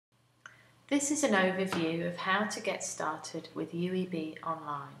This is an overview of how to get started with UEB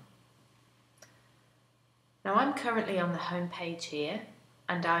Online. Now I'm currently on the home page here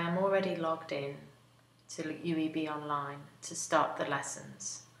and I am already logged in to UEB Online to start the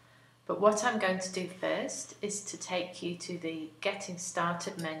lessons. But what I'm going to do first is to take you to the Getting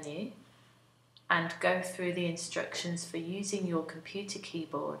Started menu and go through the instructions for using your computer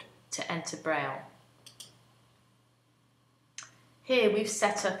keyboard to enter Braille. Here we've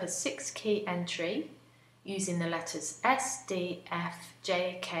set up a 6-key entry using the letters S, D, F,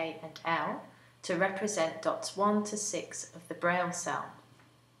 J, K and L to represent dots 1 to 6 of the Braille cell.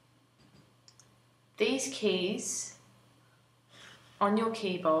 These keys on your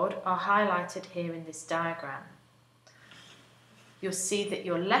keyboard are highlighted here in this diagram. You'll see that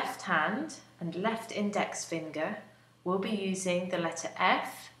your left hand and left index finger will be using the letter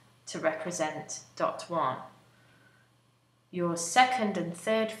F to represent dot 1. Your second and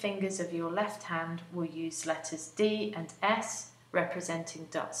third fingers of your left hand will use letters D and S representing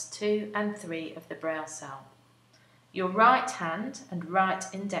dots 2 and 3 of the Braille cell. Your right hand and right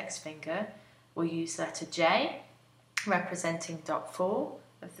index finger will use letter J representing dot 4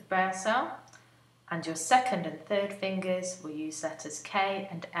 of the Braille cell, and your second and third fingers will use letters K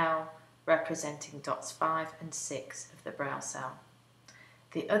and L representing dots 5 and 6 of the Braille cell.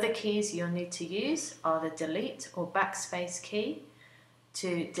 The other keys you'll need to use are the delete or backspace key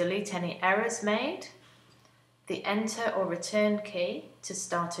to delete any errors made, the enter or return key to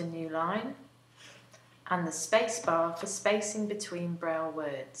start a new line, and the space bar for spacing between Braille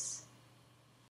words.